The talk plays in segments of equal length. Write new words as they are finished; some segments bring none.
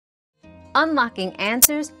unlocking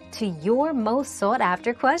answers to your most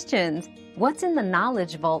sought-after questions. What's in the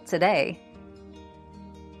Knowledge Vault today?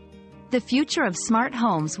 The future of smart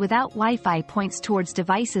homes without Wi-Fi points towards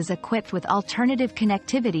devices equipped with alternative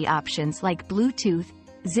connectivity options like Bluetooth,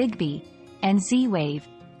 Zigbee, and Z-Wave,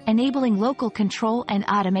 enabling local control and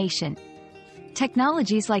automation.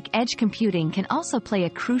 Technologies like edge computing can also play a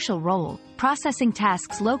crucial role, processing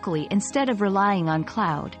tasks locally instead of relying on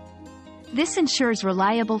cloud. This ensures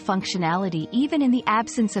reliable functionality even in the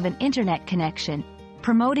absence of an internet connection,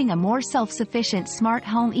 promoting a more self-sufficient smart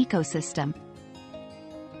home ecosystem.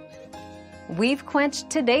 We've quenched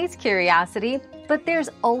today's curiosity, but there's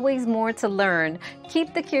always more to learn.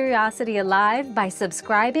 Keep the curiosity alive by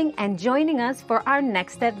subscribing and joining us for our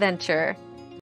next adventure.